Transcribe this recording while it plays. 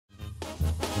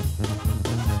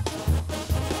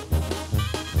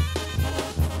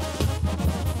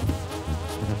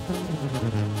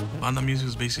Banda music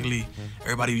is basically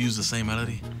everybody use the same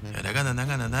melody.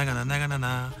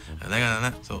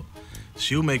 So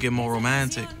she'll make it more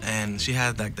romantic, and she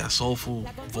had like that soulful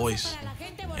voice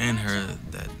in her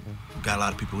that got a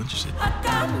lot of people interested.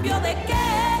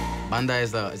 Banda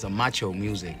is a macho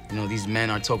music. You know, these men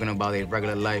are talking about their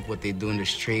regular life, what they do in the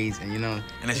streets, and you know.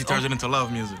 And then she turns it into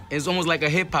love music. It's almost like a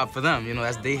hip hop for them, you know,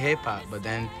 that's their hip hop. But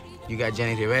then you got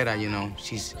Jenni Rivera, you know,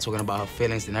 she's talking about her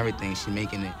feelings and everything. She's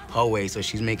making it her way, so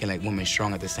she's making like women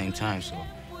strong at the same time. So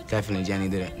definitely Jenni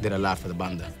did a lot for the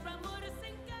banda.